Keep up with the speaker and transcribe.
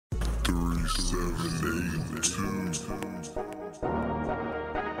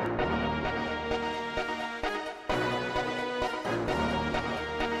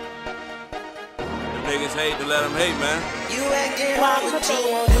Niggas hate to let them hate, man. You acting hard, but you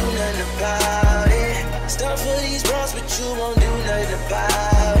won't do nothing about it. Stuff for these bros, but you won't do nothing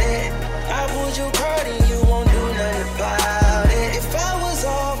about it. I pulled your card and you won't do nothing about it. If I was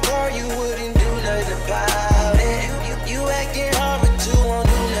off guard, you wouldn't do nothing about it. You acting hard, but you won't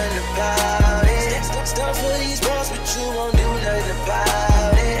do nothing about it. Stuff for these bros, but you won't do nothing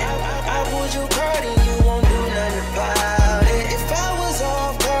about it. I pulled your card and you won't do nothing about it. If I was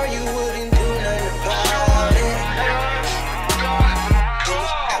off guard, you wouldn't do nothing about it. Do we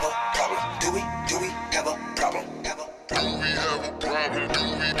have a problem? Do we,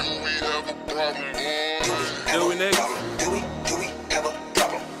 niggas? Do we have a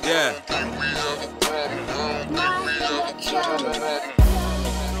problem? Yeah.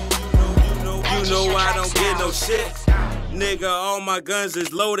 You know I don't get no shit. Nigga, all my guns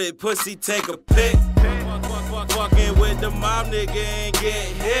is loaded. Pussy, take a pic. Fucking with the mob, nigga, and get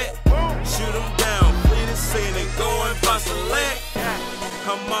hit. Shoot him down, flee the scene and go and bust a leg.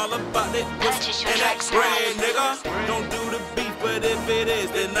 I'm all about that pussy and that bread, nigga. Don't do the beef, but if it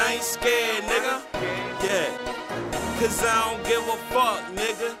is, then I ain't scared, nigga. Yeah. Cause I don't give a fuck,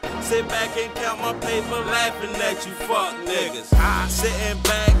 nigga. Sit back and count my paper, laughing at you fuck niggas. Sitting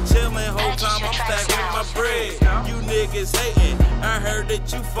back, chillin', whole time I'm stacking my bread. You niggas hating, I heard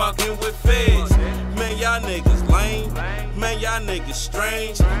that you fucking with feds. Man, y'all niggas lame, man, y'all niggas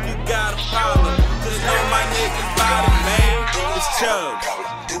strange. You got a problem, just know my niggas body, man. It's Chubbs.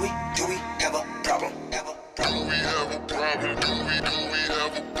 Do we have a problem? Do we have a problem? Do we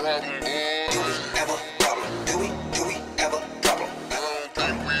have a problem? Do we have a problem? Do we have a problem? I don't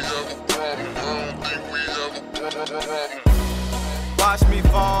think we have a problem. I don't think we have a problem. Watch me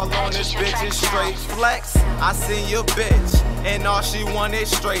fall on this bitch and straight flex. I seen your bitch, and all she want is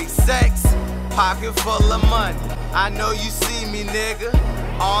straight sex. Pocket full of money, I know you see me, nigga.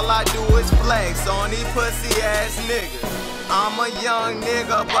 All I do is flex on these pussy ass niggas. I'm a young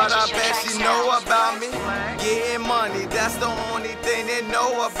nigga, but I bet she know about me. Getting money, that's the only thing they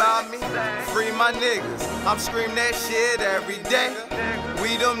know about me. Free my niggas, I'm screaming that shit every day.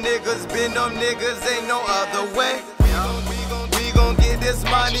 We them niggas, been them niggas, ain't no other way. We gon' get this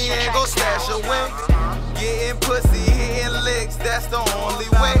money and go stash away. Getting pussy, hitting licks, that's the only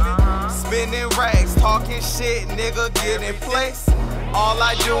way. Spinning racks, talking shit, nigga, get in place. All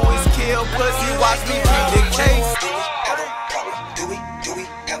I do is kill pussy, watch me beat the case. Do we have a problem? Do we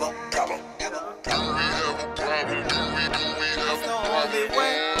have a problem? Do we have a problem? Do we have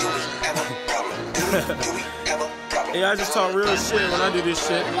a problem? Do we have a problem? Yeah, I just talk real shit when I do this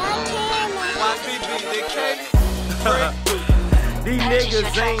shit. Watch me beat the case. These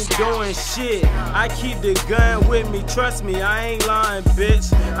niggas ain't doing shit. I keep the gun with me, trust me, I ain't lying,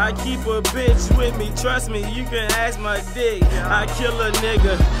 bitch. I keep a bitch with me, trust me, you can ask my dick. I kill a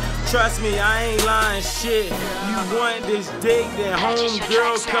nigga, trust me, I ain't lying shit. You want this dick, then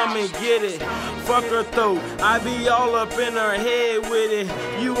homegirl come and get it. Fuck her throat, I be all up in her head with it.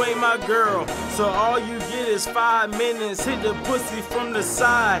 You ain't my girl, so all you get is 5 minutes. Hit the pussy from the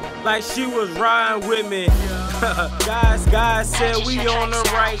side, like she was riding with me. Guys said we on the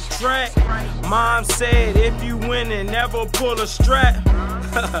right track. Mom said if you winning, never pull a strap.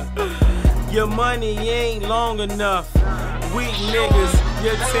 Your money ain't long enough. Weak niggas,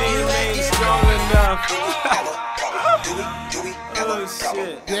 your team ain't strong enough. Oh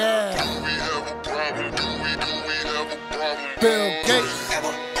shit. Yeah. Do we have a problem? Do we have a problem? Bill Gates. Have a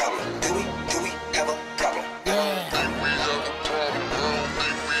problem? Do we have a problem? Yeah. Do we have a problem? I don't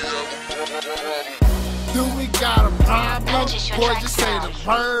think we have a problem. Do we got a problem? Boy, just say the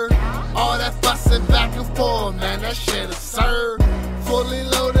word. All that fussing back and forth, man, that shit absurd. Fully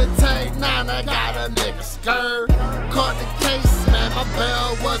loaded tank 9, I got a nigga skirt. Caught the case, man, my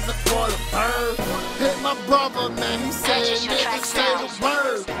bell wasn't for the bird. Hit my brother, man, he said, nigga, say the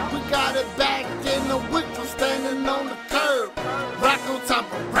word. We got it back in the week from standing on the curb. Rack on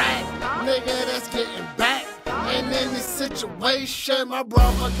top of rack, nigga, that's getting back. In any situation, my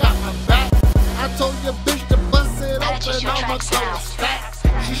brother got my back. I told your bitch to bust it open, I'ma throw a stack.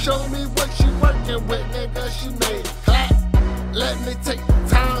 She showed me what she working with, nigga, she made it clap. Let me take the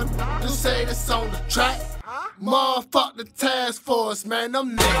time to say this on the track. Motherfuck the task force, man,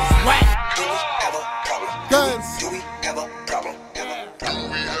 them niggas whack. Do we have a problem? Guns. Do we have a